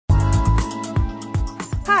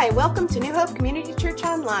Hi, welcome to New Hope Community Church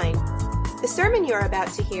Online. The sermon you are about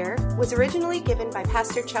to hear was originally given by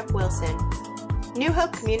Pastor Chuck Wilson. New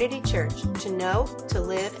Hope Community Church, to know, to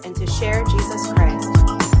live, and to share Jesus Christ.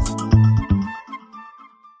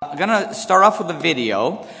 I'm going to start off with a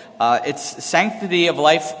video. It's Sanctity of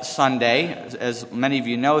Life Sunday, as many of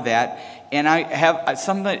you know that. And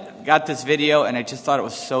I got this video, and I just thought it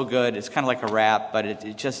was so good. It's kind of like a rap, but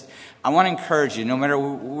I want to encourage you, no matter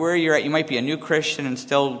where you're at. You might be a new Christian and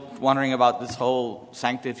still wondering about this whole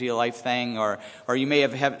sanctity of life thing, or you may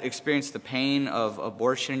have experienced the pain of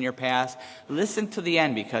abortion in your past. Listen to the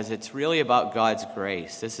end, because it's really about God's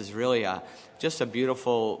grace. This is really just a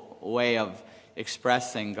beautiful way of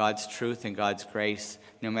expressing God's truth and God's grace,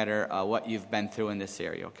 no matter what you've been through in this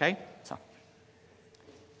area, okay? So.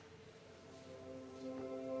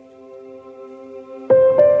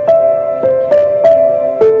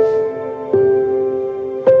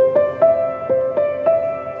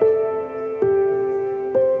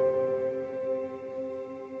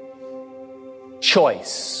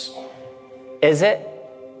 Choice. Is it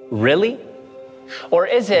really? Or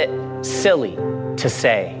is it silly to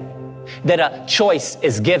say that a choice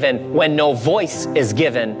is given when no voice is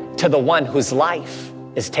given to the one whose life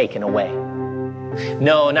is taken away?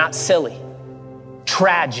 No, not silly.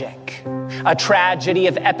 Tragic. A tragedy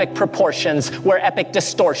of epic proportions where epic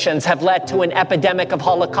distortions have led to an epidemic of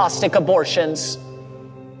holocaustic abortions.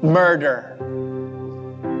 Murder.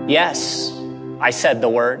 Yes, I said the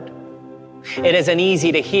word. It isn't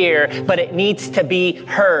easy to hear, but it needs to be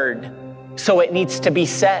heard. So it needs to be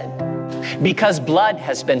said. Because blood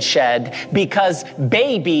has been shed. Because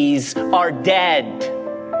babies are dead.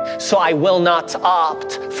 So I will not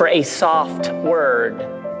opt for a soft word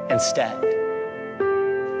instead.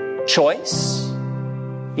 Choice?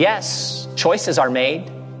 Yes, choices are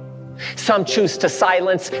made. Some choose to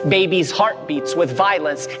silence babies' heartbeats with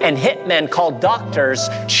violence, and hitmen called doctors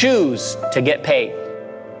choose to get paid.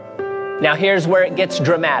 Now here's where it gets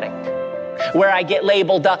dramatic, where I get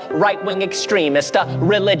labeled a right-wing extremist, a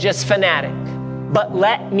religious fanatic. But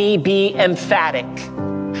let me be emphatic.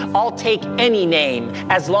 I'll take any name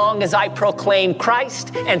as long as I proclaim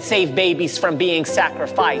Christ and save babies from being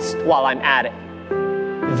sacrificed while I'm at it.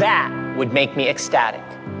 That would make me ecstatic.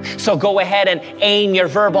 So go ahead and aim your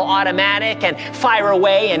verbal automatic and fire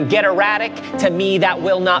away and get erratic. To me, that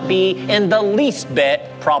will not be in the least bit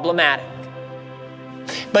problematic.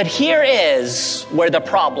 But here is where the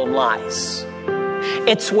problem lies.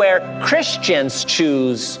 It's where Christians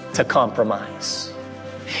choose to compromise.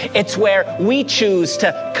 It's where we choose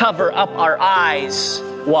to cover up our eyes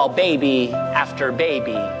while baby after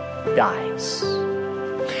baby dies.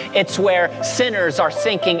 It's where sinners are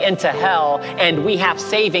sinking into hell and we have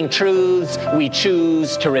saving truths we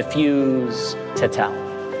choose to refuse to tell.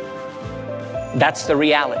 That's the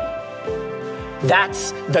reality.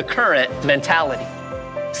 That's the current mentality.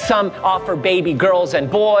 Some offer baby girls and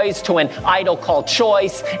boys to an idol called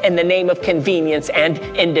choice in the name of convenience and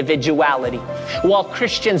individuality, while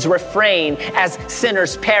Christians refrain as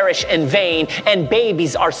sinners perish in vain and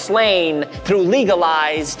babies are slain through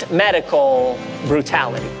legalized medical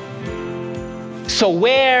brutality. So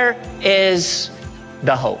where is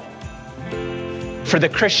the hope? For the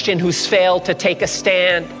Christian who's failed to take a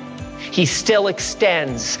stand, he still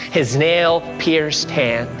extends his nail-pierced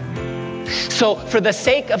hand. So for the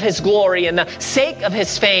sake of his glory and the sake of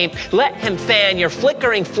his fame, let him fan your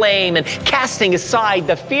flickering flame, and casting aside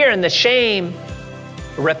the fear and the shame,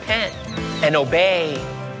 repent and obey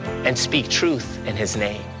and speak truth in his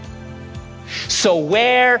name. So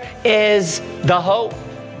where is the hope?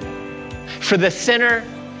 For the sinner,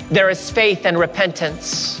 there is faith and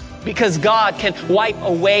repentance. Because God can wipe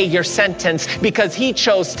away your sentence, because he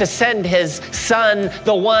chose to send his son,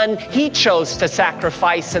 the one he chose to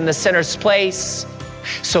sacrifice in the sinner's place,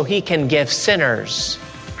 so he can give sinners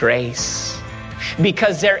grace.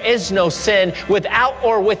 Because there is no sin without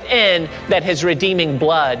or within that his redeeming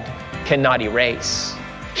blood cannot erase.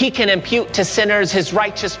 He can impute to sinners his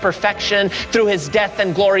righteous perfection through his death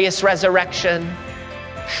and glorious resurrection.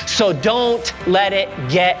 So don't let it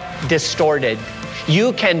get distorted.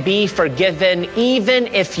 You can be forgiven even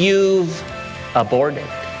if you've aborted.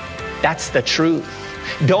 That's the truth.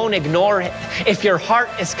 Don't ignore it. If your heart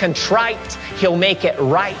is contrite, he'll make it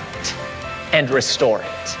right and restore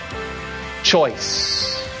it.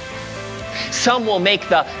 Choice. Some will make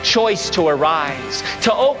the choice to arise,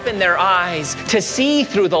 to open their eyes, to see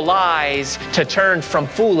through the lies, to turn from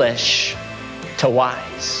foolish to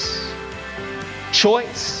wise.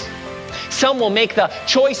 Choice. Some will make the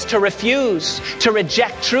choice to refuse, to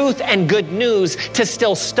reject truth and good news, to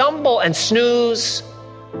still stumble and snooze,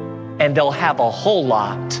 and they'll have a whole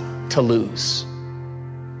lot to lose.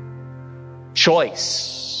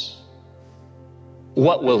 Choice.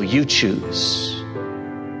 What will you choose?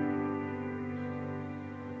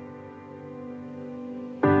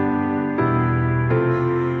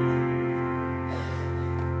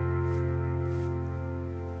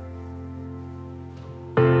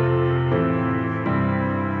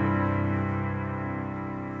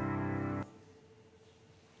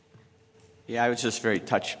 Yeah, I was just very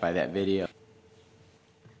touched by that video.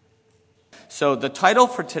 So the title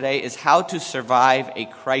for today is How to Survive a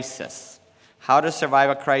Crisis. How to Survive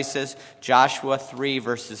a Crisis, Joshua 3,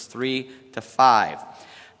 verses 3 to 5.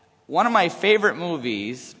 One of my favorite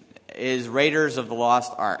movies is Raiders of the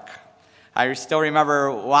Lost Ark. I still remember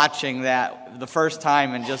watching that the first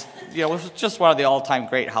time and it was just one of the all-time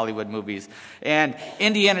great Hollywood movies. And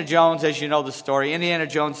Indiana Jones, as you know the story, Indiana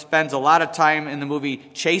Jones spends a lot of time in the movie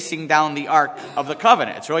chasing down the Ark of the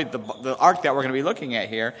Covenant. It's really the Ark that we're going to be looking at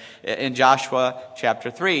here in Joshua chapter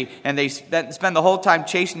 3. And they spend the whole time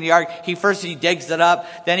chasing the Ark. He digs it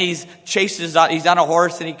up, then he's on a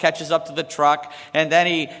horse and he catches up to the truck, and then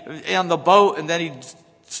he on the boat, and then he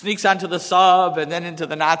sneaks onto the sub and then into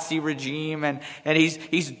the Nazi regime, and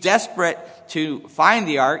he's desperate to find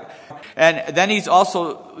the Ark, and then he's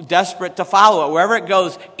also desperate to follow it. Wherever it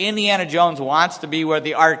goes, Indiana Jones wants to be where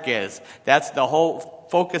the Ark is. That's the whole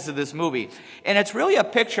focus of this movie. And it's really a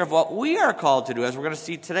picture of what we are called to do, as we're going to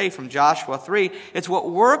see today from Joshua 3. It's what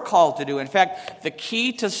we're called to do. In fact, the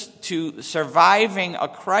key to surviving a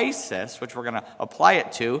crisis, which we're going to apply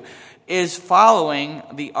it to, is following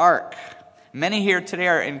the Ark. Many here today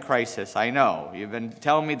are in crisis, I know. You've been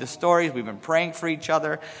telling me the stories. We've been praying for each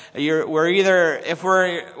other. We're either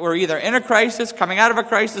in a crisis, coming out of a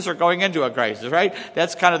crisis, or going into a crisis, right?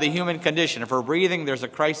 That's kind of the human condition. If we're breathing, there's a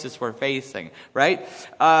crisis we're facing, right?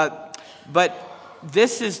 But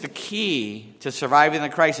this is the key to surviving the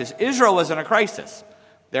crisis. Israel was in a crisis.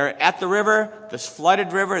 They're at the river, this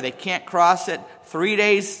flooded river. They can't cross it. 3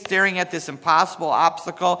 days staring at this impossible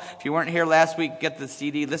obstacle. If you weren't here last week, get the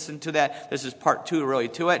CD, listen to that. This is part 2 really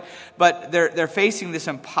to it. But they're facing this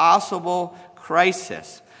impossible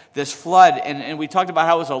crisis, this flood. And we talked about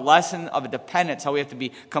how it was a lesson of dependence, how we have to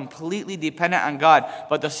be completely dependent on God.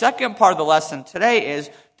 But the second part of the lesson today is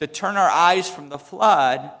to turn our eyes from the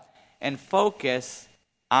flood and focus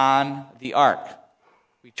on the Ark.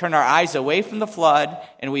 We turn our eyes away from the flood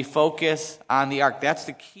and we focus on the Ark. That's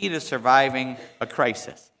the key to surviving a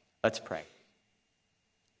crisis. Let's pray.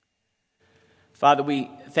 Father,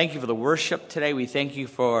 we thank you for the worship today. We thank you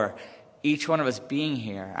for each one of us being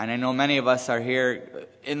here. And I know many of us are here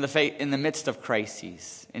in the midst of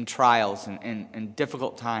crises, in trials, and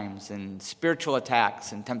difficult times, and spiritual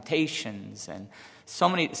attacks, and temptations, and so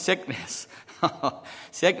many sickness. But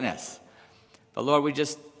Lord, we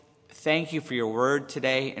just thank you for your word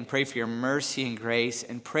today, and pray for your mercy and grace,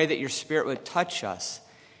 and pray that your Spirit would touch us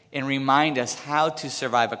and remind us how to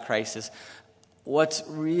survive a crisis. What's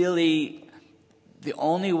really the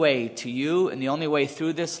only way to you, and the only way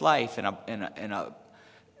through this life, and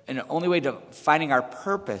the only way to finding our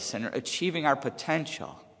purpose and achieving our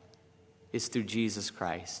potential is through Jesus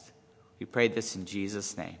Christ. We prayed this in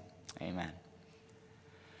Jesus' name. Amen.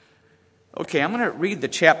 Okay, I'm going to read the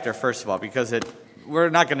chapter first of all, because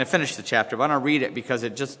we're not going to finish the chapter, but I'm going to read it because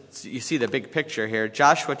you see the big picture here.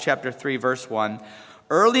 Joshua chapter 3, verse 1.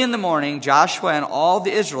 Early in the morning, Joshua and all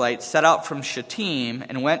the Israelites set out from Shittim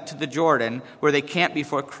and went to the Jordan, where they camped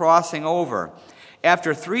before crossing over.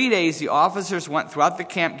 After 3 days, the officers went throughout the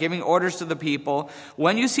camp, giving orders to the people.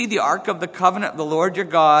 When you see the Ark of the Covenant of the Lord your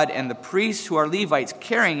God and the priests who are Levites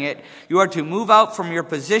carrying it, you are to move out from your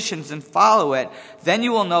positions and follow it. Then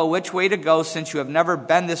you will know which way to go, since you have never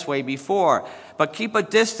been this way before. But keep a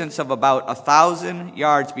distance of about 1,000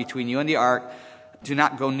 yards between you and the Ark. Do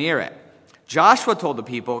not go near it. Joshua told the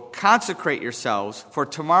people, consecrate yourselves, for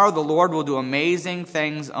tomorrow the Lord will do amazing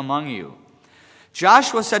things among you.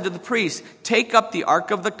 Joshua said to the priests, take up the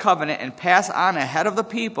Ark of the Covenant and pass on ahead of the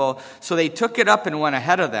people. So they took it up and went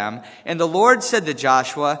ahead of them. And the Lord said to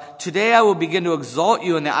Joshua, today I will begin to exalt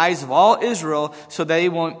you in the eyes of all Israel, so they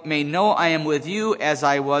may know I am with you as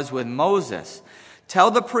I was with Moses.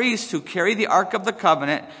 Tell the priests who carry the Ark of the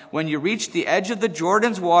Covenant, when you reach the edge of the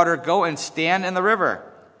Jordan's water, go and stand in the river.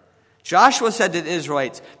 Joshua said to the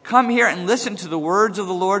Israelites, come here and listen to the words of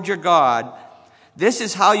the Lord your God. This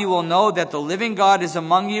is how you will know that the living God is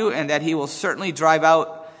among you, and that he will certainly drive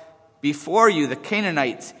out before you the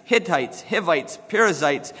Canaanites, Hittites, Hivites,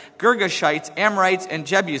 Perizzites, Girgashites, Amorites, and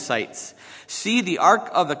Jebusites. See, the ark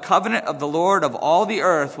of the covenant of the Lord of all the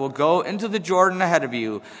earth will go into the Jordan ahead of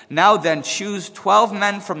you. Now then, choose 12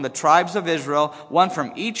 men from the tribes of Israel, one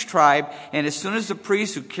from each tribe, and as soon as the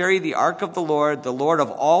priests who carry the ark of the Lord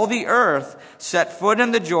of all the earth, set foot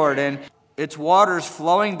in the Jordan, its waters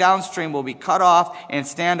flowing downstream will be cut off and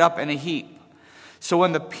stand up in a heap. So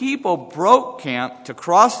when the people broke camp to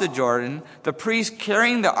cross the Jordan, the priests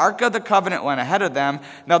carrying the Ark of the Covenant went ahead of them.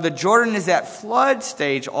 Now the Jordan is at flood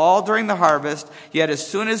stage all during the harvest. Yet as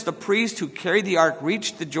soon as the priests who carried the Ark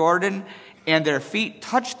reached the Jordan and their feet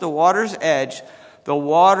touched the water's edge, the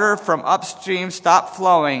water from upstream stopped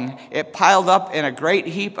flowing. It piled up in a great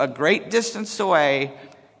heap a great distance away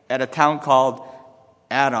at a town called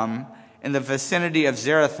Adam, in the vicinity of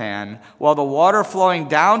Zarethan, while the water flowing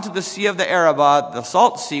down to the Sea of the Arabah, the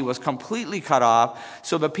Salt Sea, was completely cut off.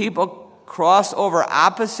 So the people crossed over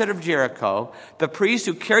opposite of Jericho. The priests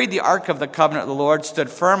who carried the Ark of the Covenant of the Lord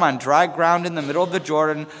stood firm on dry ground in the middle of the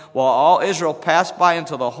Jordan, while all Israel passed by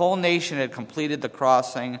until the whole nation had completed the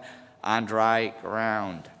crossing on dry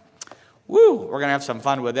ground. Woo! We're going to have some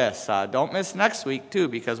fun with this. Don't miss next week, too,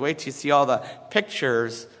 because wait till you see all the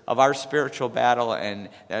pictures of our spiritual battle, and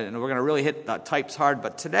we're going to really hit the types hard.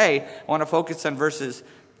 But today, I want to focus on verses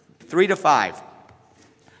 3 to 5.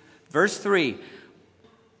 Verse 3,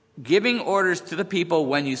 giving orders to the people,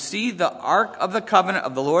 when you see the ark of the covenant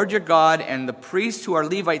of the Lord your God and the priests who are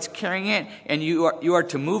Levites carrying it, and you are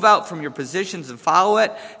to move out from your positions and follow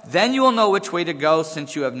it, then you will know which way to go,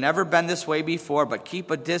 since you have never been this way before. But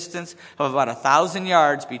keep a distance of about 1,000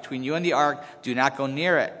 yards between you and the ark. Do not go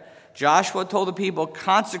near it. Joshua told the people,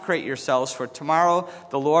 consecrate yourselves, for tomorrow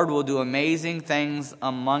the Lord will do amazing things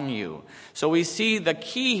among you. So we see the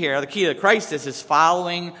key here, the key to Christ is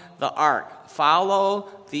following the ark. Follow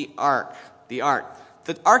the ark. The ark.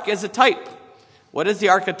 The ark is a type. What is the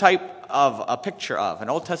ark a type of? A picture of? An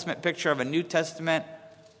Old Testament picture of a New Testament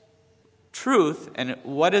truth. And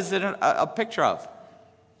what is it a picture of?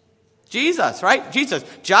 Jesus, right? Jesus.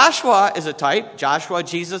 Joshua is a type. Joshua,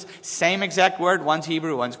 Jesus, same exact word. One's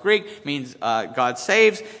Hebrew, one's Greek. Means God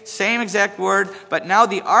saves. Same exact word. But now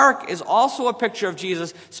the ark is also a picture of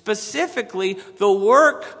Jesus, specifically the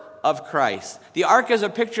work of Christ. The ark is a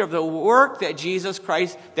picture of the work that Jesus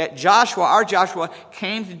Christ, that Joshua, our Joshua,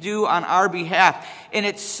 came to do on our behalf. And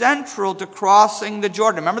it's central to crossing the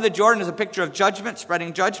Jordan. Remember, the Jordan is a picture of judgment,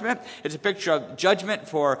 spreading judgment. It's a picture of judgment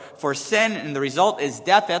for sin, and the result is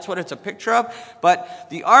death. That's what it's a picture of. But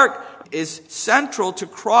the ark is central to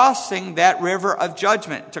crossing that river of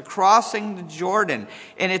judgment, to crossing the Jordan.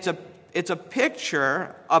 And it's a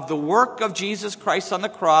picture of the work of Jesus Christ on the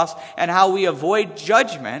cross and how we avoid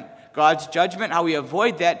judgment, God's judgment, how we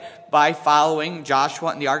avoid that by following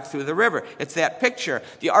Joshua and the ark through the river. It's that picture.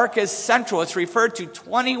 The ark is central. It's referred to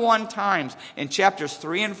 21 times in chapters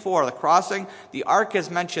 3 and 4. The crossing, the ark is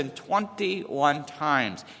mentioned 21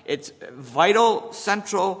 times. It's vital,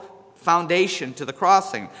 central foundation to the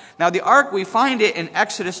crossing. Now the ark, we find it in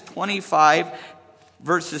Exodus 25,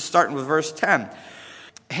 starting with verse 10.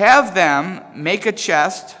 Have them make a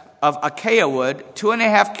chest of acacia wood,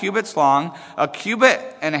 2.5 cubits long, 1.5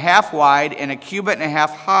 cubits wide, and 1.5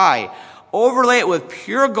 cubits high. Overlay it with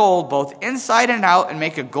pure gold, both inside and out, and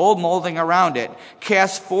make a gold molding around it.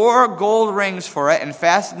 Cast 4 gold rings for it, and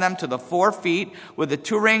fasten them to the 4 feet, with the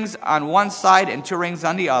 2 rings on one side and 2 rings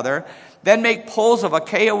on the other. Then make poles of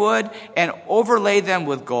acacia wood, and overlay them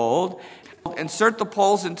with gold. Insert the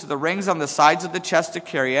poles into the rings on the sides of the chest to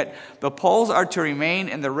carry it. The poles are to remain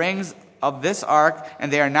in the rings of this ark,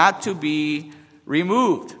 and they are not to be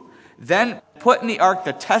removed. Then put in the ark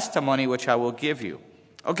the testimony which I will give you.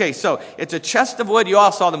 Okay, so it's a chest of wood. You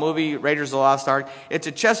all saw the movie Raiders of the Lost Ark. It's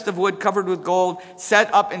a chest of wood covered with gold,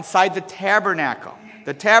 set up inside the tabernacle.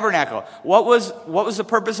 The tabernacle. What was the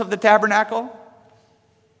purpose of the tabernacle?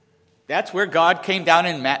 That's where God came down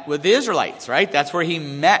and met with the Israelites, right? That's where he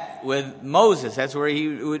met with Moses. That's where he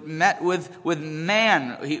met with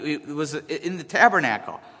man. He was in the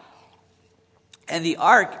tabernacle. And the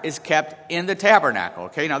ark is kept in the tabernacle.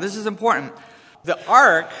 Okay, now this is important. The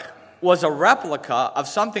ark was a replica of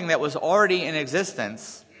something that was already in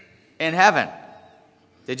existence in heaven.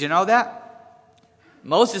 Did you know that?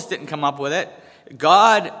 Moses didn't come up with it.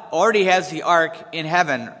 God already has the ark in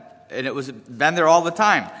heaven, and it was been there all the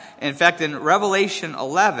time. In fact, in Revelation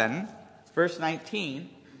 11, verse 19,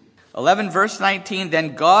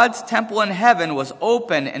 then God's temple in heaven was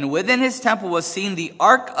open, and within his temple was seen the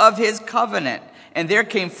ark of his covenant. And there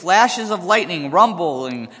came flashes of lightning,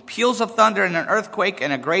 rumbling, peals of thunder, and an earthquake,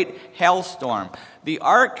 and a great hailstorm. The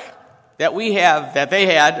ark that we have, that they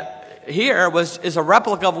had, here is a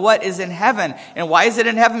replica of what is in heaven. And why is it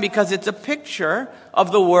in heaven? Because it's a picture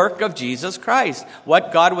of the work of Jesus Christ,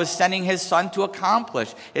 what God was sending his Son to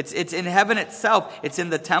accomplish. It's in heaven itself. It's in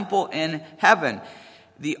the temple in heaven.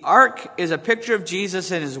 The ark is a picture of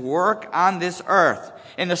Jesus and his work on this earth.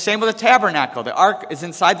 And the same with the tabernacle. The ark is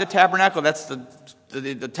inside the tabernacle. That's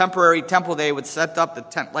the temporary temple they would set up, the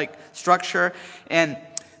tent-like structure. And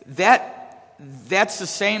that's the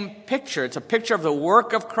same picture. It's a picture of the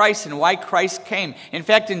work of Christ and why Christ came. In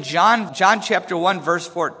fact, in John chapter 1, verse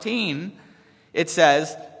 14, it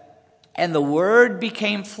says, "And the Word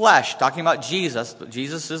became flesh," talking about Jesus.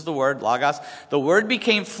 Jesus is the Word, Logos. "The Word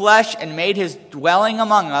became flesh and made his dwelling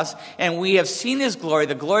among us, and we have seen his glory,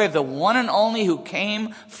 the glory of the one and only who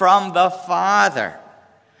came from the Father."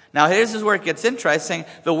 Now, this is where it gets interesting.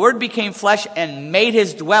 The Word became flesh and made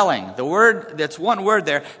his dwelling. The word, that's one word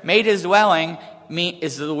there, made his dwelling,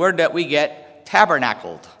 is the word that we get,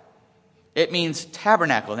 tabernacled. It means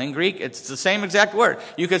tabernacle. In Greek, it's the same exact word.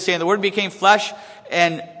 You could say the Word became flesh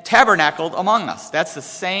and tabernacled among us. That's the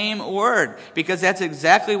same word, because that's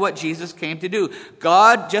exactly what Jesus came to do.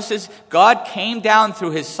 God, just as God came down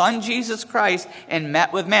through his Son Jesus Christ and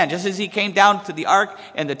met with man, just as he came down to the ark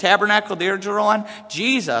and the tabernacle, the original one,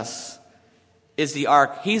 Jesus is the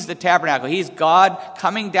ark. He's the tabernacle. He's God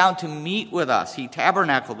coming down to meet with us. He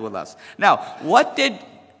tabernacled with us. Now, what did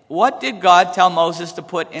God tell Moses to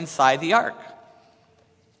put inside the ark?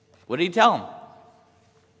 What did he tell him?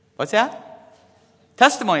 What's that?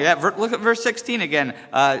 Testimony. Look at verse 16 again.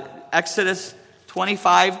 Exodus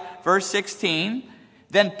 25, verse 16.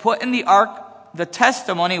 "Then put in the ark the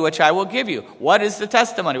testimony which I will give you." What is the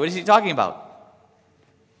testimony? What is he talking about?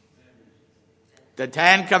 The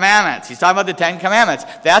Ten Commandments. He's talking about the Ten Commandments.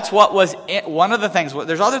 That's what was one of the things.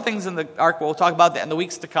 There's other things in the ark. We'll talk about that in the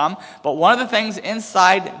weeks to come. But one of the things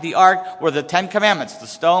inside the ark were the Ten Commandments, the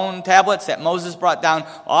stone tablets that Moses brought down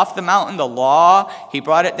off the mountain, the law. He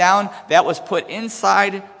brought it down. That was put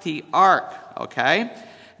inside the ark. Okay?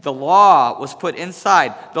 The law was put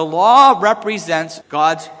inside. The law represents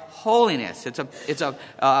God's holiness. It's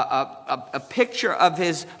a picture of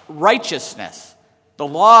his righteousness. The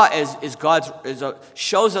law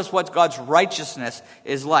shows us what God's righteousness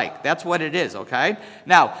is like. That's what it is, okay?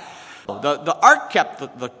 Now, the ark kept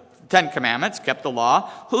the Ten Commandments, kept the law.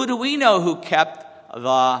 Who do we know who kept the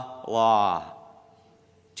law?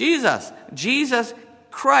 Jesus. Jesus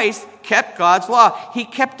Christ kept God's law. He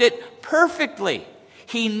kept it perfectly.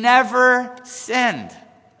 He never sinned.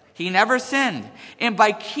 He never sinned. And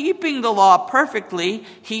by keeping the law perfectly,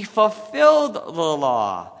 he fulfilled the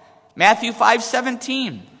law. Matthew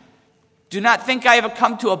 5:17. "Do not think I have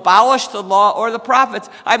come to abolish the law or the prophets.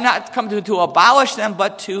 I have not come to abolish them,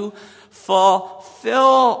 but to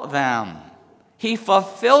fulfill them." He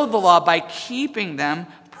fulfilled the law by keeping them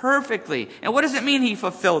perfectly. And what does it mean he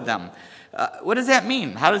fulfilled them? What does that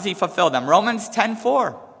mean? How does he fulfill them? Romans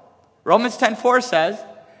 10:4. Romans 10:4 says,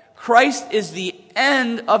 "Christ is the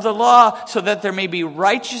end of the law, so that there may be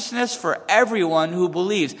righteousness for everyone who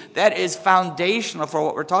believes." That is foundational for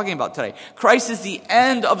what we're talking about today. Christ is the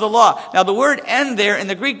end of the law. Now, the word "end" there in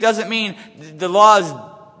the Greek doesn't mean the law is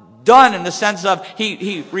done in the sense of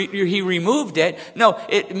he removed it. No,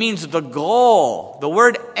 it means the goal. The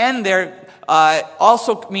word "end" there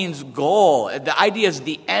also means goal. The idea is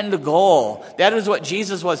the end goal. That is what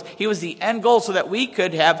Jesus was. He was the end goal so that we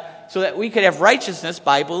could have righteousness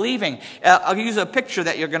by believing. I'll use a picture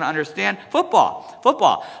that you're going to understand. Football.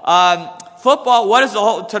 Football, what is the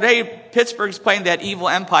whole... Today, Pittsburgh's playing that evil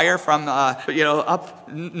empire from, up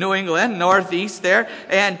New England, northeast there.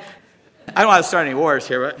 And I don't want to start any wars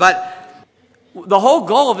here, but the whole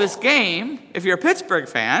goal of this game, if you're a Pittsburgh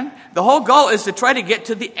fan, the whole goal is to try to get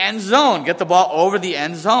to the end zone, get the ball over the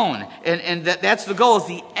end zone. And that's the goal, is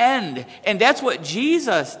the end. And that's what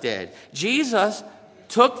Jesus did. Jesus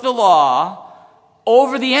took the law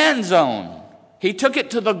over the end zone. He took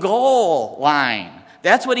it to the goal line.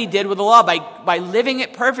 That's what he did with the law, by living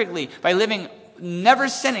it perfectly, by living never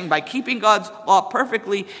sinning, by keeping God's law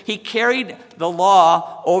perfectly. He carried the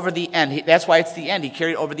law over the end. That's why it's the end. He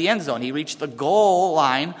carried it over the end zone. He reached the goal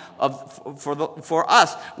line for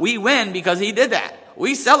us. We win because he did that.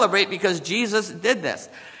 We celebrate because Jesus did this.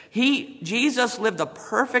 Jesus lived a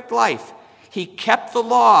perfect life. He kept the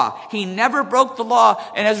law. He never broke the law.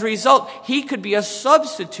 And as a result, he could be a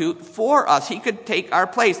substitute for us. He could take our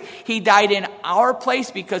place. He died in our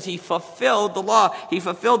place because he fulfilled the law. He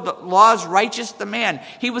fulfilled the law's righteous demand.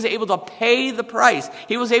 He was able to pay the price.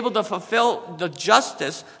 He was able to fulfill the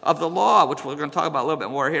justice of the law, which we're going to talk about a little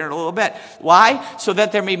bit more here in a little bit. Why? So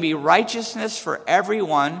that there may be righteousness for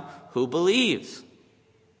everyone who believes.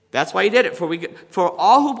 That's why he did it. For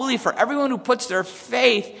all who believe, for everyone who puts their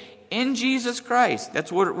faith in Jesus Christ.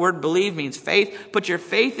 That's what the word believe means, faith. Put your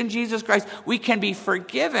faith in Jesus Christ. We can be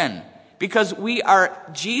forgiven because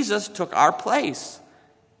Jesus took our place.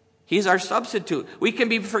 He's our substitute. We can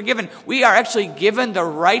be forgiven. We are actually given the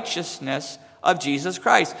righteousness of Jesus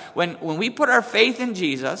Christ. When we put our faith in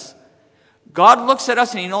Jesus, God looks at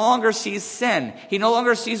us and he no longer sees sin. He no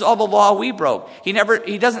longer sees all the law we broke. He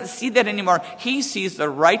doesn't see that anymore. He sees the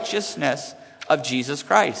righteousness of Jesus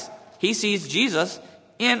Christ. He sees Jesus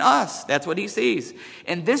in us. That's what he sees.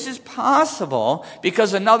 And this is possible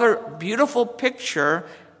because another beautiful picture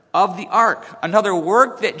of the ark, another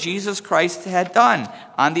work that Jesus Christ had done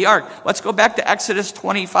on the ark. Let's go back to Exodus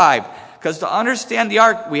 25. Because to understand the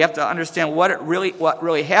ark, we have to understand what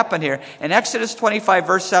really happened here. In Exodus 25,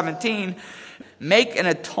 verse 17, make an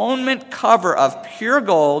atonement cover of pure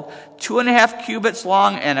gold, 2.5 cubits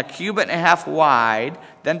long and 1.5 cubits wide.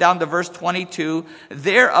 Then down to verse 22,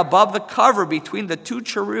 there above the cover between the 2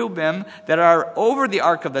 cherubim that are over the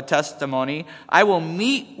ark of the testimony, I will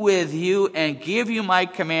meet with you and give you my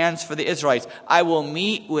commands for the Israelites. I will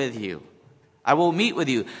meet with you. I will meet with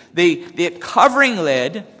you. The covering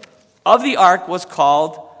lid of the ark was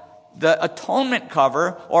called the atonement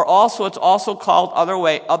cover, or it's also called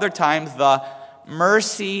other times the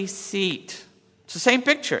mercy seat. It's the same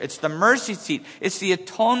picture. It's the mercy seat. It's the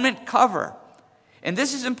atonement cover. And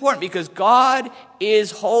this is important because God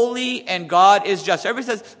is holy and God is just.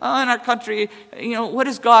 Everybody says, in our country, what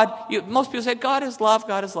is God? Most people say, God is love,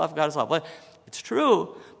 God is love, God is love. Well, it's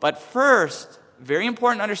true. But first, very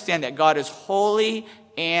important to understand that God is holy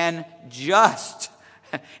and just.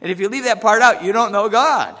 And if you leave that part out, you don't know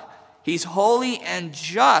God. He's holy and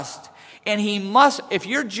just. And he must, if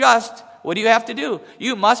you're just, what do you have to do?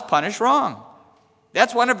 You must punish wrong.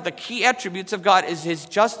 That's one of the key attributes of God is his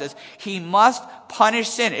justice. He must punish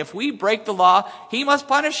sin. If we break the law, he must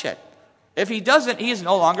punish it. If he doesn't, he is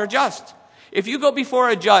no longer just. If you go before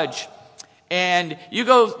a judge and you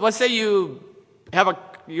go, let's say you have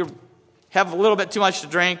a little bit too much to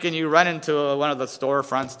drink and you run into one of the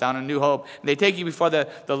storefronts down in New Hope. And they take you before the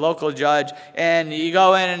local judge and you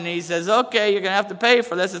go in and he says, okay, you're going to have to pay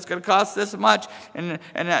for this. It's going to cost this much and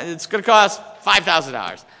it's going to cost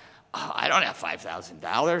 $5,000. Oh, I don't have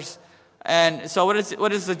 $5,000. And so what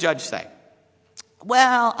does the judge say?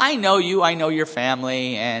 Well, I know you, I know your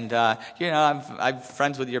family, and I'm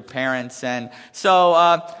friends with your parents, and so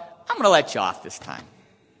I'm going to let you off this time.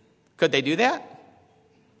 Could they do that?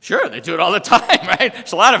 Sure, they do it all the time, right?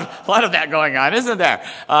 There's a lot of that going on, isn't there?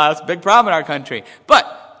 It's a big problem in our country.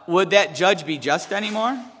 But would that judge be just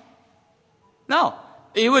anymore? No.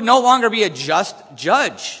 He would no longer be a just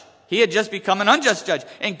judge. He had just become an unjust judge.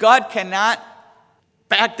 And God cannot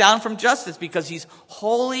back down from justice because he's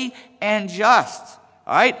holy and just.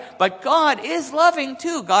 All right? But God is loving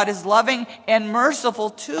too. God is loving and merciful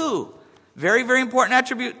too. Very, very important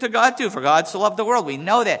attribute to God too. For God so loved the world. We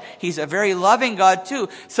know that. He's a very loving God too.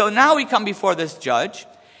 So now we come before this judge.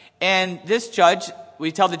 And this judge,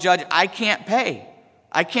 we tell the judge, I can't pay.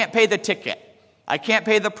 I can't pay the ticket. I can't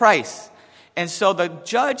pay the price. And so the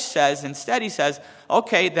judge says, instead he says,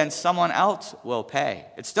 okay, then someone else will pay.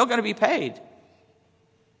 It's still going to be paid.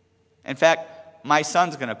 In fact, my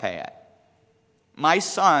son's going to pay it. My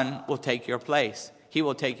son will take your place. He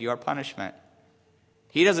will take your punishment.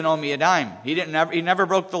 He doesn't owe me a dime. He never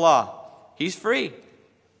broke the law. He's free.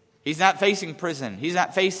 He's not facing prison. He's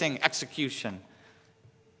not facing execution.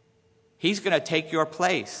 He's going to take your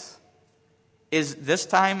place. Is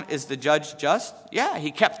the judge just? Yeah,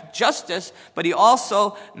 he kept justice, but he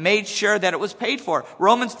also made sure that it was paid for.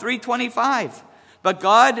 Romans 3:25. But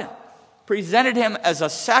God presented him as a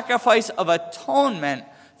sacrifice of atonement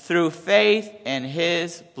through faith in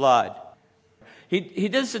his blood. He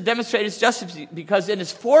did this to demonstrate his justice because in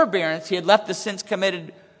his forbearance he had left the sins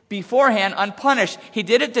committed beforehand unpunished. He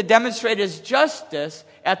did it to demonstrate his justice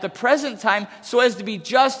at the present time so as to be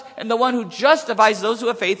just and the one who justifies those who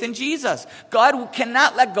have faith in Jesus. God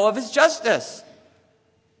cannot let go of his justice.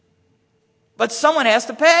 But someone has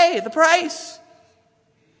to pay the price.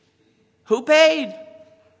 Who paid?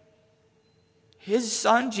 His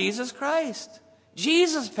son, Jesus Christ.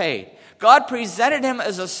 Jesus paid. God presented him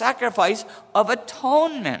as a sacrifice of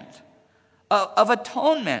atonement.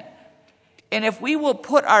 And if we will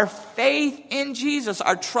put our faith in Jesus,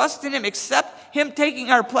 our trust in him, accept him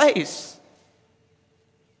taking our place,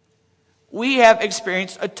 We have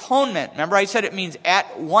experienced atonement. Remember I said it means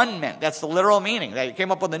at one-ment. That's the literal meaning. They came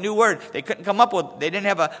up with a new word. They didn't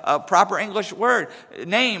have a proper English word,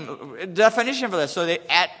 name, definition for this. So they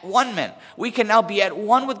at one-ment. We can now be at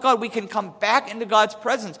one with God. We can come back into God's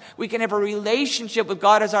presence. We can have a relationship with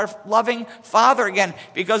God as our loving Father again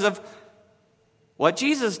because of what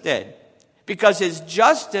Jesus did. Because his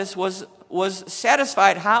justice was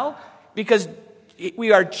satisfied. How? Because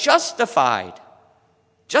we are justified.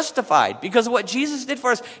 Justified. Because of what Jesus did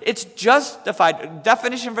for us. It's justified.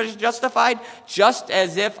 Definition for justified, just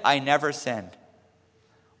as if I never sinned.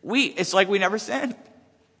 It's like we never sinned.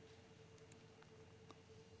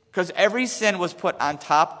 Because every sin was put on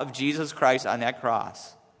top of Jesus Christ on that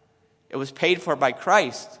cross. It was paid for by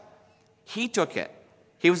Christ. He took it.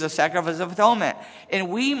 He was a sacrifice of atonement. And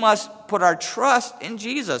we must put our trust in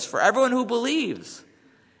Jesus for everyone who believes.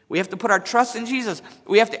 We have to put our trust in Jesus.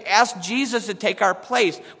 We have to ask Jesus to take our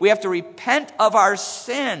place. We have to repent of our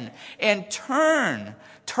sin and turn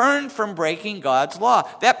from breaking God's law.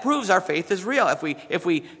 That proves our faith is real.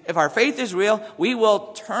 If our faith is real, we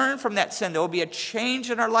will turn from that sin. There will be a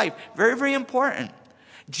change in our life. Very, very important.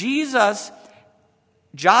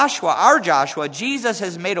 Our Joshua, Jesus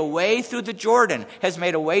has made a way through the Jordan, has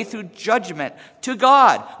made a way through judgment to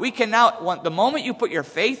God. We can now, the moment you put your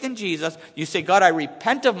faith in Jesus, you say, God, I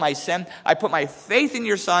repent of my sin. I put my faith in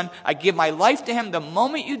your Son. I give my life to him. The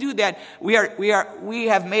moment you do that, we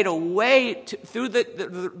have made a way through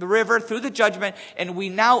the river, through the judgment, and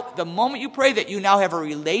the moment you pray that, you now have a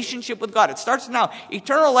relationship with God. It starts now.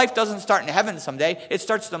 Eternal life doesn't start in heaven someday. It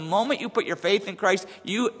starts the moment you put your faith in Christ.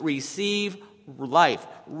 You receive life,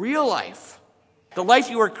 real life, the life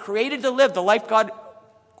you were created to live, the life God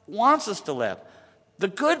wants us to live, the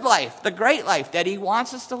good life, the great life that he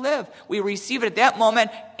wants us to live. We receive it at that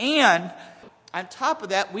moment, and on top of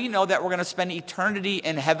that, we know that we're going to spend eternity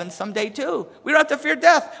in heaven someday too. We don't have to fear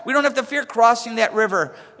death. We don't have to fear crossing that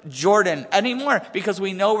river, Jordan, anymore, because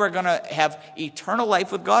we know we're going to have eternal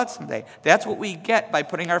life with God someday. That's what we get by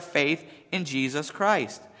putting our faith in Jesus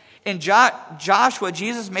Christ. In Joshua,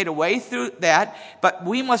 Jesus made a way through that, but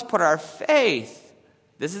we must put our faith.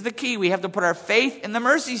 This is the key. We have to put our faith in the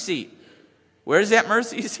mercy seat. Where's that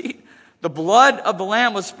mercy seat? The blood of the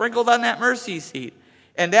Lamb was sprinkled on that mercy seat.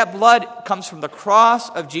 And that blood comes from the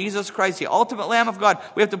cross of Jesus Christ, the ultimate Lamb of God.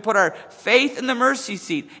 We have to put our faith in the mercy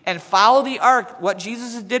seat and follow the ark, what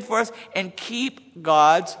Jesus did for us, and keep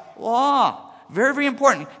God's law. Very, very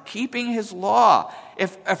important. Keeping his law.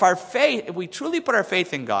 If we truly put our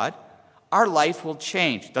faith in God, our life will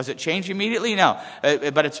change. Does it change immediately? No.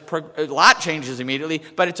 But a lot changes immediately,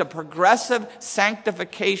 but it's a progressive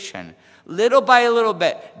sanctification. Little by little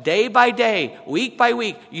bit, day by day, week by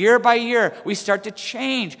week, year by year, we start to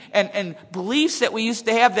change. And beliefs that we used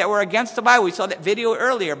to have that were against the Bible. We saw that video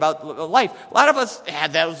earlier about life. A lot of us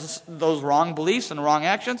had those wrong beliefs and wrong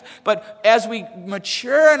actions. But as we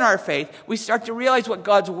mature in our faith, we start to realize what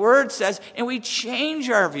God's Word says, and we change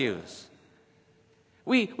our views.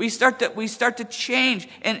 We start to change,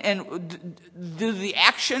 and do the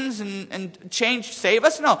actions and change save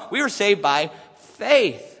us? No, we were saved by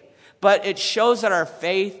faith. But it shows that our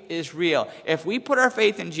faith is real. If we put our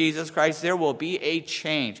faith in Jesus Christ, there will be a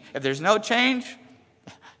change. If there's no change,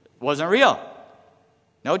 it wasn't real.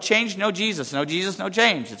 No change, no Jesus. No Jesus, no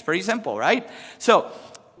change. It's pretty simple, right? So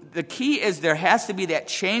the key is there has to be that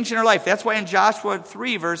change in our life. That's why in Joshua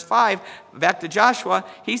 3, verse 5, back to Joshua,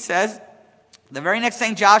 he says, the very next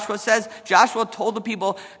thing Joshua says, Joshua told the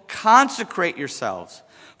people, consecrate yourselves,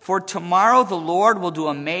 for tomorrow the Lord will do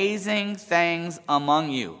amazing things among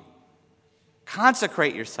you.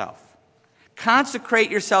 Consecrate yourself. Consecrate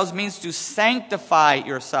yourselves means to sanctify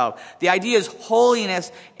yourself. The idea is holiness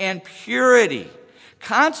and purity.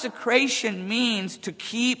 Consecration means to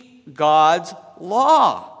keep God's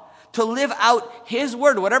law, to live out his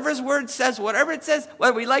word. Whatever his word says, whatever it says,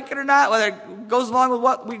 whether we like it or not, whether it goes along with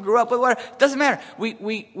what we grew up with, whatever, it doesn't matter. We're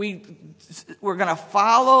going to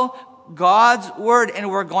follow God's word, and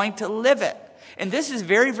we're going to live it. And this is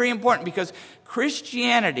very, very important, because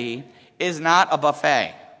Christianity is not a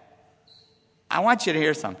buffet. I want you to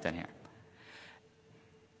hear something here.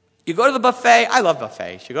 You go to the buffet. I love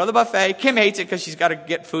buffets. You go to the buffet. Kim hates it because she's got to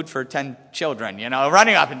get food for 10 children,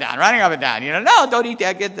 running up and down. No, don't eat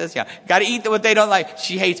that. Get this. Got to eat what they don't like.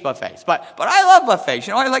 She hates buffets. But I love buffets.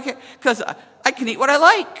 I like it because I can eat what I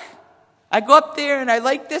like. I go up there and I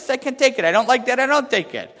like this, I can take it. I don't like that, I don't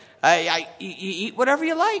take it. You eat whatever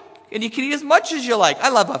you like. And you can eat as much as you like. I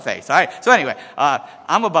love buffets. All right. So anyway,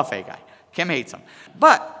 I'm a buffet guy. Kim hates them.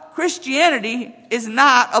 But Christianity is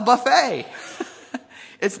not a buffet.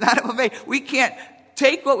 It's not a buffet. We can't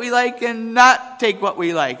take what we like and not take what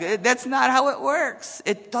we like. That's not how it works.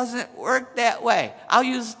 It doesn't work that way. I'll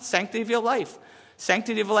use Sanctity of Life.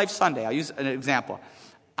 Sanctity of Life Sunday. I'll use an example.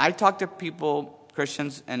 I talk to people,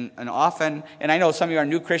 Christians, and often, and I know some of you are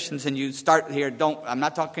new Christians and you start here, I'm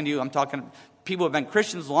not talking to you, I'm talking to people who have been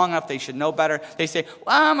Christians long enough, they should know better. They say,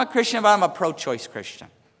 well, I'm a Christian, but I'm a pro-choice Christian.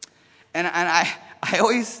 And I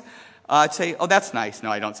always say, oh, that's nice.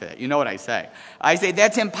 No, I don't say that. You know what I say. I say,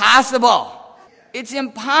 that's impossible. It's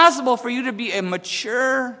impossible for you to be a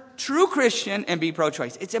mature, true Christian and be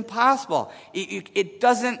pro-choice. It's impossible.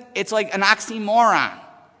 It's like an oxymoron.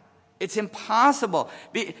 It's impossible.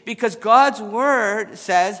 Because God's word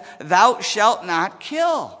says, thou shalt not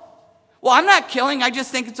kill. Well, I'm not killing. I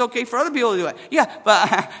just think it's okay for other people to do it. Yeah,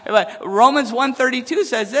 but Romans 1:32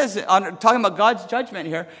 says this, talking about God's judgment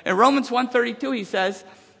here. In Romans 1:32, he says,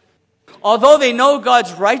 although they know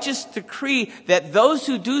God's righteous decree that those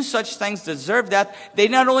who do such things deserve death, they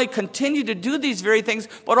not only continue to do these very things,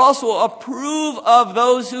 but also approve of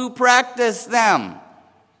those who practice them.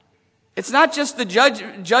 It's not just the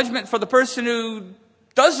judgment for the person who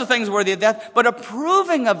does the things worthy of death, but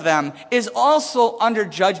approving of them is also under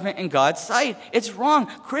judgment in God's sight. It's wrong.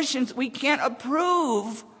 Christians, we can't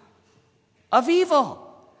approve of evil.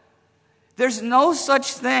 There's no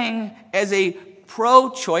such thing as a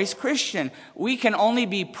pro-choice Christian. We can only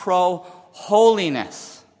be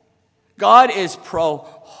pro-holiness. God is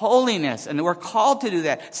pro-holiness, and we're called to do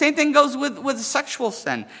that. Same thing goes with sexual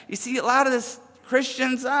sin. You see, a lot of this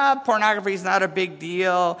Christians, pornography is not a big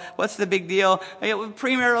deal. What's the big deal?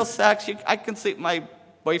 Premarital sex, I can sleep with my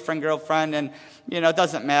boyfriend, girlfriend, and, it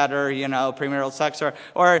doesn't matter, premarital sex,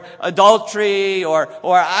 or adultery, or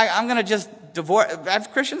I'm going to just divorce. I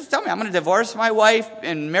have Christians tell me, I'm going to divorce my wife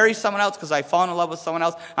and marry someone else because I fall in love with someone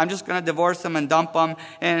else. I'm just going to divorce them and dump them,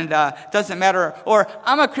 and it doesn't matter. Or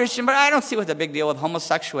I'm a Christian, but I don't see what the big deal with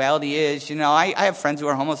homosexuality is. I have friends who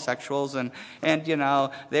are homosexuals, and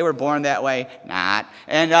they were born that way, not.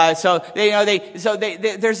 And so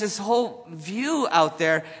there's this whole view out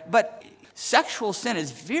there, but sexual sin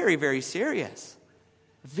is very, very serious.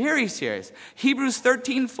 Very serious. Hebrews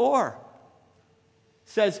 13:4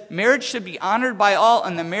 says, marriage should be honored by all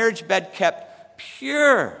and the marriage bed kept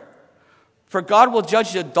pure. For God will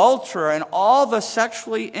judge the adulterer and all the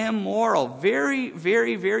sexually immoral. Very,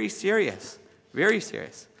 very, very serious. Very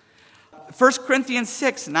serious. 1 Corinthians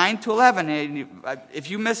 6:9-11. If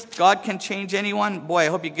you missed God Can Change Anyone, boy, I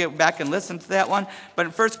hope you get back and listen to that one. But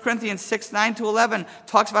in 1 Corinthians 6:9-11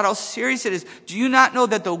 talks about how serious it is. Do you not know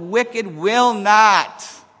that the wicked will not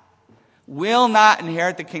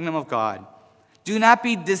inherit the kingdom of God? Do not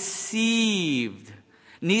be deceived.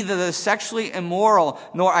 Neither the sexually immoral,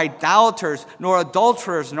 nor idolaters, nor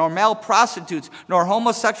adulterers, nor male prostitutes, nor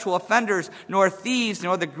homosexual offenders, nor thieves,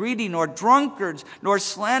 nor the greedy, nor drunkards, nor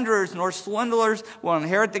slanderers, nor swindlers will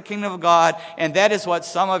inherit the kingdom of God. And that is what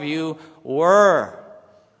some of you were.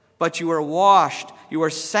 But you were washed, you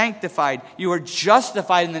were sanctified, you were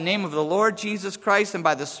justified in the name of the Lord Jesus Christ and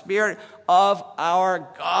by the Spirit of our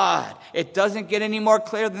God. It doesn't get any more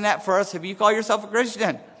clear than that for us if you call yourself a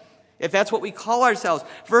Christian. If that's what we call ourselves.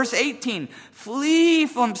 Verse 18, flee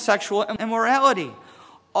from sexual immorality.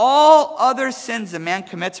 All other sins a man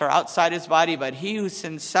commits are outside his body, but he who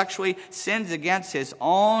sins sexually sins against his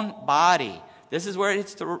own body. This is where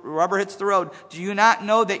the rubber hits the road. Do you not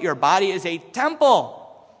know that your body is a temple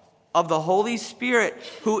of the Holy Spirit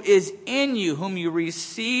who is in you, whom you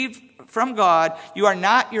received from God? You are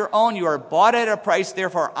not your own. You are bought at a price.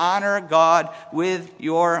 Therefore, honor God with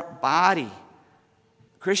your body.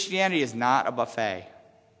 Christianity is not a buffet.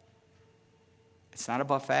 It's not a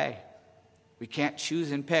buffet. We can't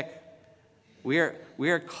choose and pick. We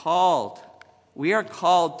are called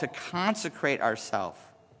to consecrate ourselves.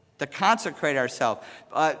 To consecrate ourselves.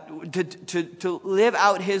 To live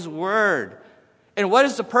out His Word. And what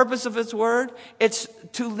is the purpose of His Word? It's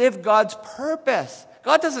to live God's purpose.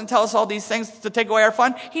 God doesn't tell us all these things to take away our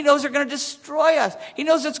fun. He knows they're going to destroy us. He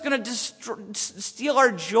knows it's going to steal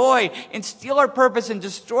our joy and steal our purpose and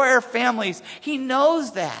destroy our families. He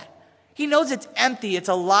knows that. He knows it's empty. It's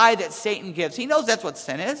a lie that Satan gives. He knows that's what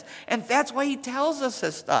sin is. And that's why he tells us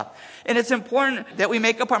this stuff. And it's important that we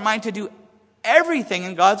make up our mind to do everything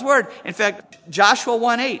in God's Word. In fact, Joshua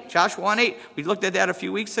 1:8, we looked at that a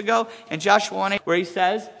few weeks ago. In Joshua 1:8, where he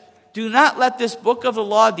says, do not let this book of the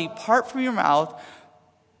law depart from your mouth.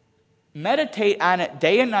 Meditate on it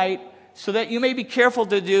day and night so that you may be careful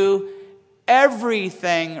to do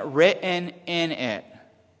everything written in it.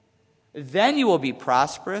 Then you will be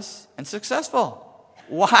prosperous and successful.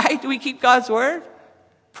 Why do we keep God's Word?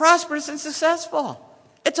 Prosperous and successful.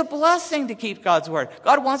 It's a blessing to keep God's word.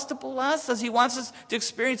 God wants to bless us. He wants us to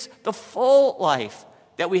experience the full life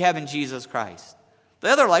that we have in Jesus Christ. The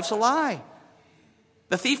other life's a lie.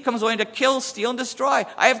 The thief comes only to kill, steal, and destroy.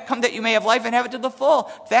 I have come that you may have life and have it to the full.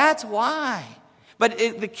 That's why. But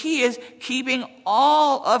the key is keeping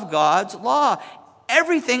all of God's law.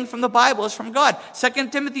 Everything from the Bible is from God. 2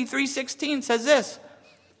 Timothy 3:16 says this.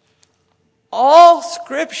 All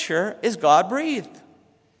Scripture is God-breathed.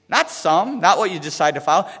 Not some, not what you decide to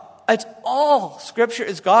follow. It's all. Scripture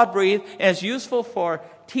is God-breathed and is useful for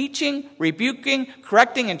teaching, rebuking,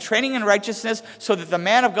 correcting, and training in righteousness so that the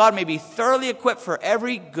man of God may be thoroughly equipped for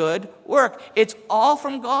every good work. It's all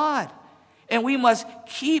from God. And we must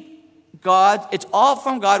keep it's all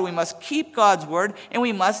from God. We must keep God's word and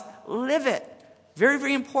we must live it. Very,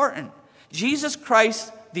 very important. Jesus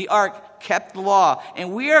Christ, the ark, kept the law.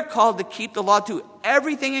 And we are called to keep the law to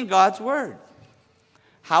everything in God's word.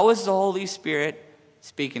 How is the Holy Spirit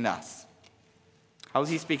speaking to us? How is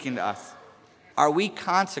he speaking to us? Are we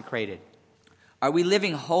consecrated? Are we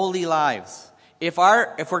living holy lives? If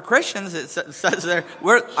we're Christians, it says there,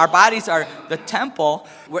 our bodies are the temple.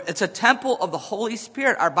 It's a temple of the Holy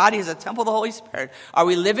Spirit. Our body is a temple of the Holy Spirit. Are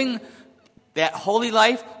we living that holy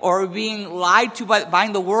life, or are we being lied to by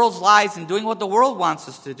buying the world's lies and doing what the world wants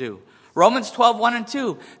us to do? Romans 12:1 and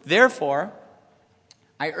 2. Therefore,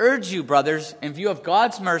 I urge you, brothers, in view of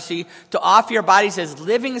God's mercy, to offer your bodies as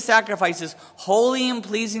living sacrifices, holy and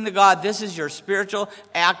pleasing to God. This is your spiritual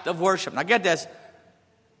act of worship. Now get this.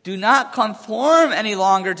 Do not conform any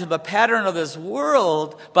longer to the pattern of this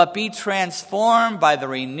world, but be transformed by the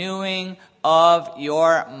renewing of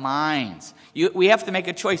your minds. We have to make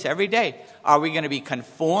a choice every day. Are we going to be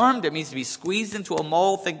conformed? It means to be squeezed into a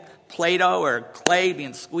mold, think Play-Doh or clay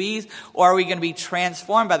being squeezed. Or are we going to be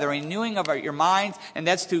transformed by the renewing of your minds? And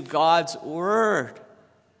that's through God's word.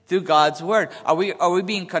 Through God's word. Are we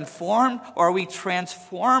being conformed, or are we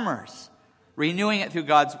transformers? Renewing it through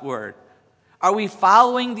God's word. Are we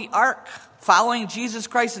following the ark? Following Jesus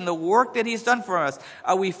Christ and the work that he's done for us?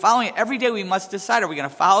 Are we following it? Every day we must decide, are we going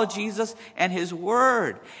to follow Jesus and his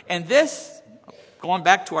word? And this, going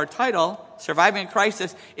back to our title, Surviving a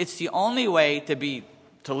Crisis, it's the only way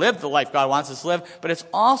to live the life God wants us to live, but it's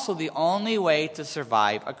also the only way to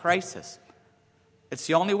survive a crisis. It's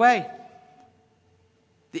the only way.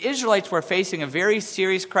 The Israelites were facing a very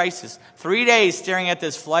serious crisis. 3 days staring at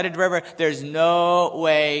this flooded river. There's no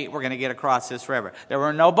way we're going to get across this river. There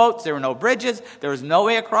were no boats. There were no bridges. There was no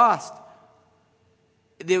way across.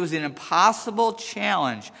 It was an impossible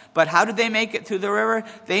challenge. But how did they make it through the river?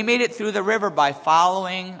 They made it through the river by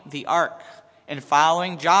following the ark and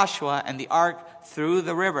following Joshua and the ark through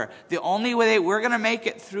the river. The only way we're going to make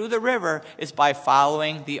it through the river is by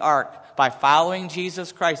following the ark. By following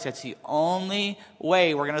Jesus Christ. That's the only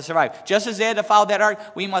way we're going to survive. Just as they had to follow that ark,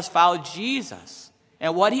 we must follow Jesus.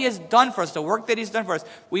 And what he has done for us, the work that he's done for us,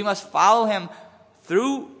 we must follow him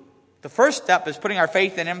through. The first step is putting our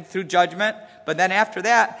faith in him through judgment. But then after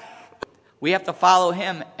that, we have to follow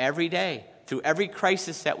him every day. Through every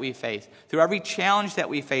crisis that we face. Through every challenge that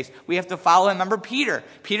we face. We have to follow him. Remember Peter.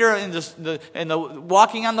 Peter in the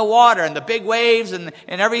walking on the water and the big waves and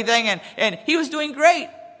everything. And he was doing great.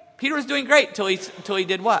 Peter was doing great till he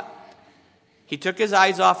did what? He took his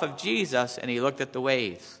eyes off of Jesus and he looked at the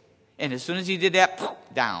waves. And as soon as he did that,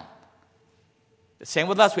 down. The same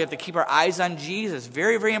with us. We have to keep our eyes on Jesus.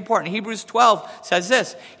 Very, very important. Hebrews 12 says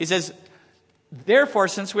this. He says, therefore,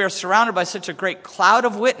 since we are surrounded by such a great cloud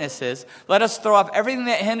of witnesses, let us throw off everything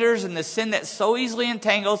that hinders and the sin that so easily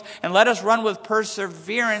entangles, and let us run with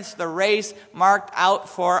perseverance the race marked out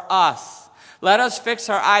for us. Let us fix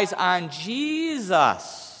our eyes on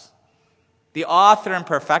Jesus, the author and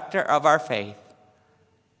perfecter of our faith.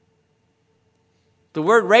 The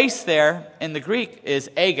word race there in the Greek is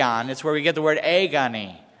agon. It's where we get the word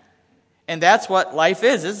agony. And that's what life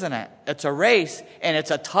is, isn't it? It's a race, and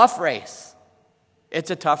it's a tough race. It's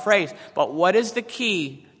a tough race. But what is the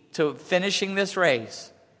key to finishing this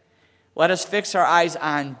race? Let us fix our eyes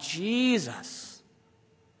on Jesus.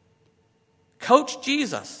 Coach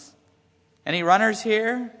Jesus. Any runners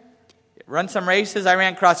here? Run some races. I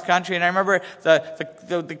ran cross country, and I remember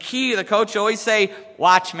the coach always say,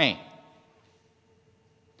 watch me.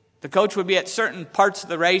 The coach would be at certain parts of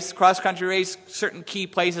the race, cross country race, certain key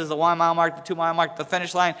places, the 1 mile mark, the 2 mile mark, the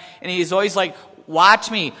finish line, and he's always like,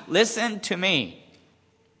 watch me, listen to me.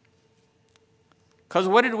 Because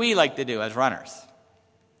what did we like to do as runners?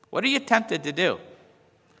 What are you tempted to do?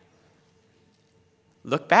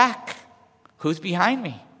 Look back. Who's behind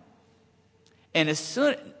me? And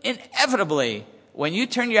inevitably, when you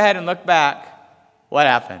turn your head and look back, what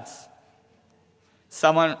happens?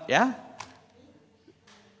 Someone, yeah?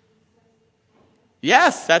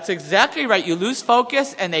 Yes, that's exactly right. You lose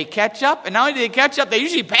focus and they catch up. And not only do they catch up, they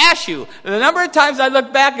usually pass you. The number of times I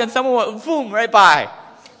look back and someone went, boom, right by.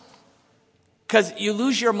 Because you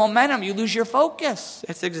lose your momentum. You lose your focus.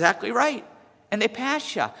 That's exactly right. And they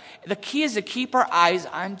pass you. The key is to keep our eyes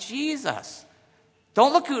on Jesus.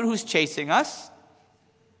 Don't look at who's chasing us.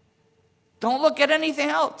 Don't look at anything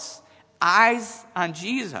else. Eyes on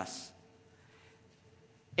Jesus.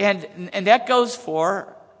 And that goes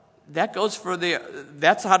for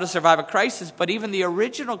that's how to survive a crisis, but even the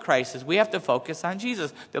original crisis, we have to focus on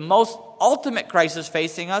Jesus. The most ultimate crisis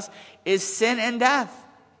facing us is sin and death.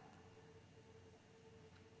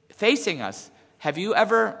 Facing us. Have you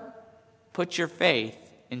ever put your faith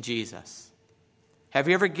in Jesus? Have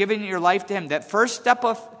you ever given your life to him? The first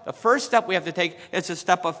step we have to take is a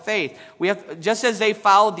step of faith. We have, just as they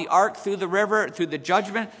followed the ark through the river, through the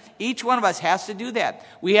judgment, each one of us has to do that.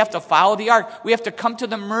 We have to follow the ark. We have to come to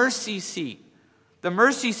the mercy seat. The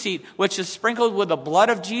mercy seat, which is sprinkled with the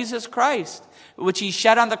blood of Jesus Christ, which he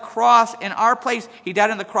shed on the cross in our place. He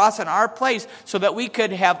died on the cross in our place so that we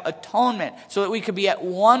could have atonement, so that we could be at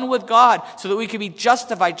one with God, so that we could be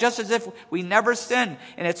justified just as if we never sinned.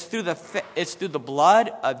 And it's through the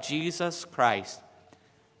blood of Jesus Christ.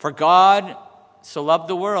 For God so loved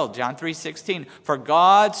the world, John 3:16. For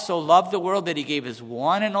God so loved the world that he gave his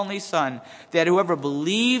one and only Son, that whoever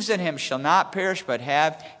believes in him shall not perish but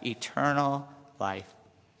have eternal life.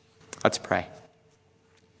 Let's pray.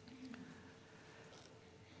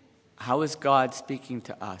 How is God speaking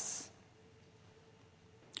to us?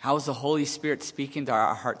 How is the Holy Spirit speaking to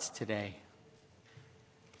our hearts today?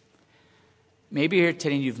 Maybe you're here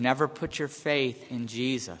today and you've never put your faith in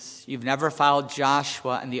Jesus. You've never followed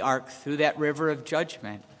Joshua and the ark through that river of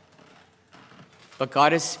judgment. But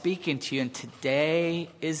God is speaking to you, and today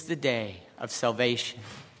is the day of salvation.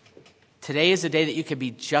 Today is the day that you could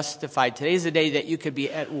be justified. Today is the day that you could be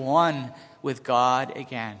at one with God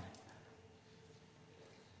again.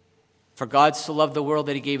 For God so loved the world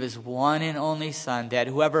that he gave his one and only Son, that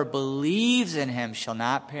whoever believes in him shall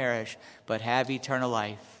not perish, but have eternal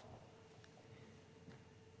life.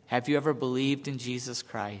 Have you ever believed in Jesus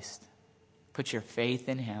Christ? Put your faith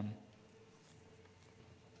in him.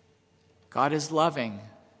 God is loving.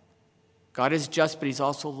 God is just, but he's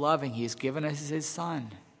also loving. He has given us his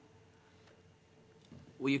Son.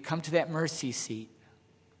 Will you come to that mercy seat?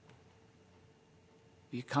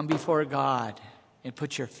 Will you come before God and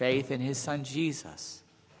put your faith in his Son, Jesus?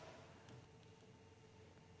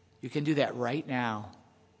 You can do that right now.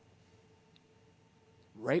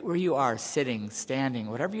 Right where you are, sitting, standing,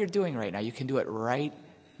 whatever you're doing right now, you can do it right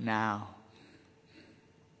now.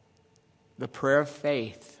 The prayer of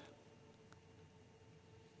faith.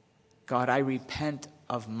 God, I repent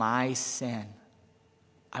of my sin.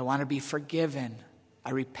 I want to be forgiven.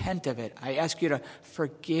 I repent of it. I ask you to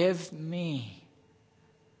forgive me.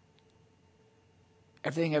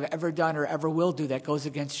 Everything I've ever done or ever will do that goes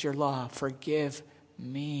against your law, forgive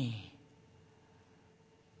me.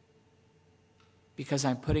 Because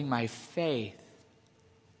I'm putting my faith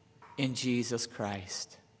in Jesus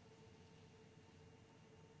Christ.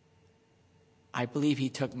 I believe he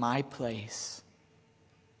took my place.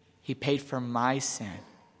 He paid for my sin.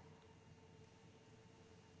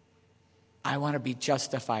 I want to be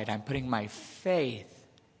justified. I'm putting my faith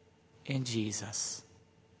in Jesus.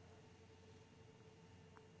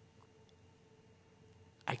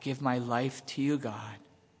 I give my life to you, God.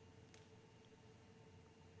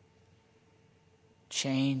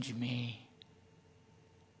 Change me.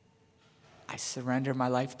 I surrender my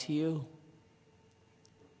life to you.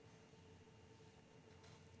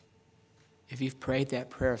 If you've prayed that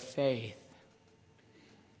prayer of faith,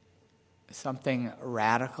 something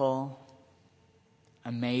radical,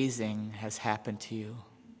 amazing has happened to you.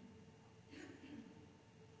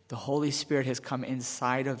 The Holy Spirit has come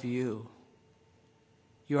inside of you.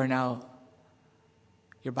 Your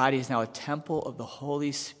body is now a temple of the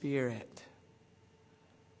Holy Spirit.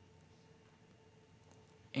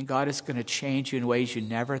 And God is going to change you in ways you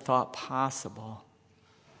never thought possible.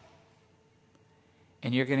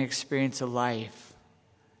 And you're going to experience a life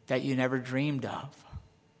that you never dreamed of.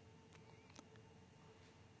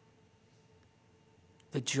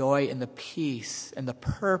 The joy and the peace and the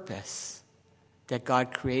purpose that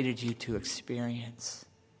God created you to experience.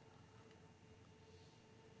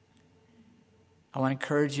 I want to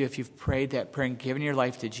encourage you, if you've prayed that prayer and given your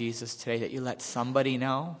life to Jesus today, that you let somebody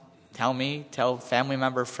know. Tell me, tell family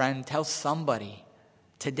member, friend, tell somebody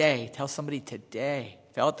today. Tell somebody today.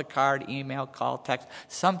 Fill out the card, email, call, text,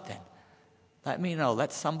 something. Let me know.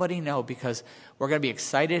 Let somebody know, because we're going to be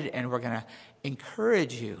excited and we're going to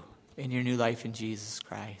encourage you in your new life in Jesus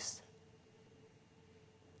Christ.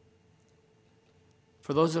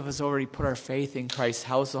 For those of us who already put our faith in Christ,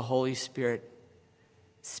 how is the Holy Spirit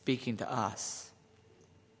speaking to us?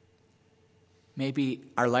 Maybe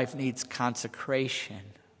our life needs consecration.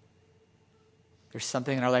 There's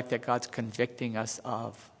something in our life that God's convicting us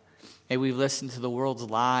of. Maybe we've listened to the world's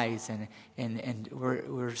lies and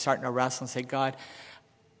we're starting to wrestle and say, God,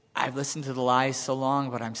 I've listened to the lies so long,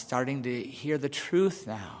 but I'm starting to hear the truth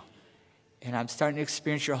now. And I'm starting to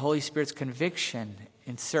experience your Holy Spirit's conviction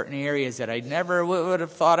in certain areas that I never would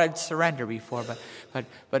have thought I'd surrender before.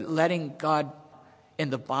 But letting God in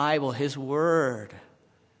the Bible, His Word,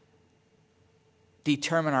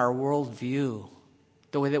 determine our worldview,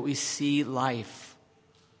 the way that we see life,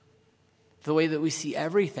 the way that we see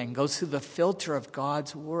everything goes through the filter of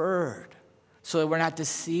God's Word, so that we're not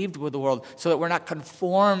deceived with the world, so that we're not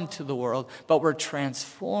conformed to the world, but we're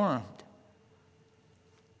transformed.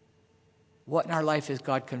 What in our life is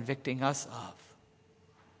God convicting us of?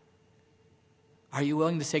 Are you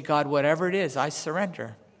willing to say, God, whatever it is, I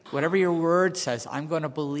surrender. Whatever your word says, I'm going to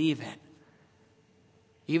believe it.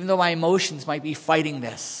 Even though my emotions might be fighting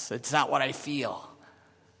this, it's not what I feel.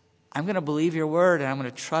 I'm going to believe your word, and I'm going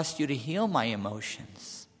to trust you to heal my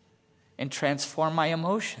emotions and transform my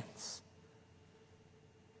emotions.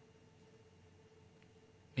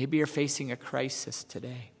 Maybe you're facing a crisis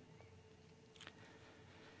today.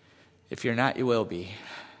 If you're not, you will be.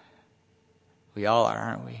 We all are,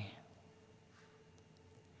 aren't we?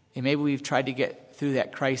 And maybe we've tried to get through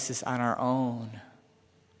that crisis on our own,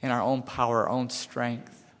 in our own power, our own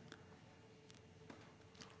strength.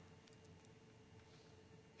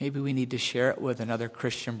 Maybe we need to share it with another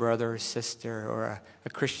Christian brother or sister or a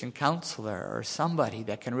Christian counselor or somebody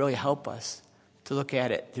that can really help us to look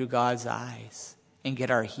at it through God's eyes and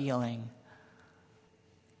get our healing.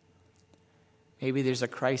 Maybe there's a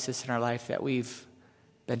crisis in our life that we've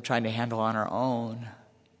been trying to handle on our own,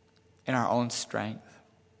 in our own strength,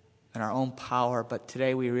 in our own power. But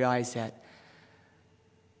today we realize that,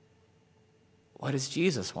 what does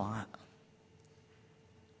Jesus want?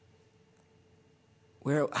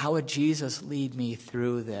 How would Jesus lead me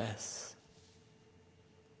through this?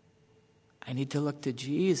 I need to look to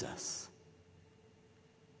Jesus.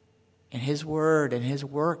 In His word and His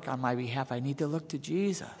work on my behalf, I need to look to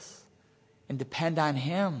Jesus and depend on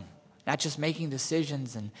Him. Not just making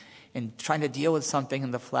decisions and trying to deal with something in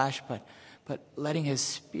the flesh, but letting His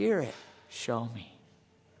Spirit show me.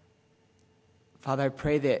 Father, I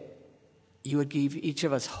pray that you would give each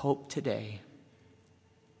of us hope today.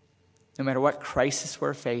 No matter what crisis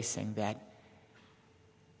we're facing,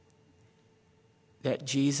 that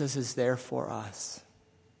Jesus is there for us.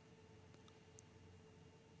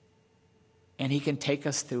 And He can take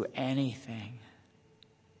us through anything,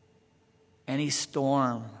 any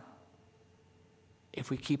storm, if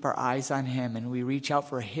we keep our eyes on Him and we reach out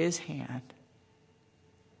for His hand.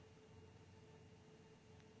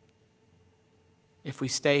 If we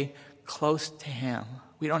stay close to Him,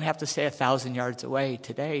 we don't have to stay 1,000 yards away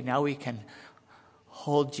today. Now we can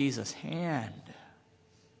hold Jesus' hand.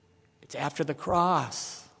 It's after the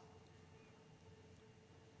cross.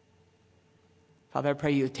 Father, I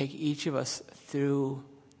pray you would take each of us through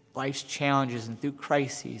life's challenges and through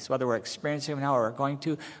crises, whether we're experiencing them now or we're going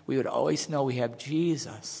to. We would always know we have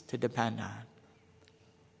Jesus to depend on,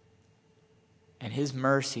 and His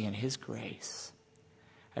mercy and His grace.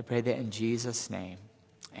 I pray that in Jesus' name,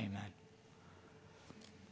 amen.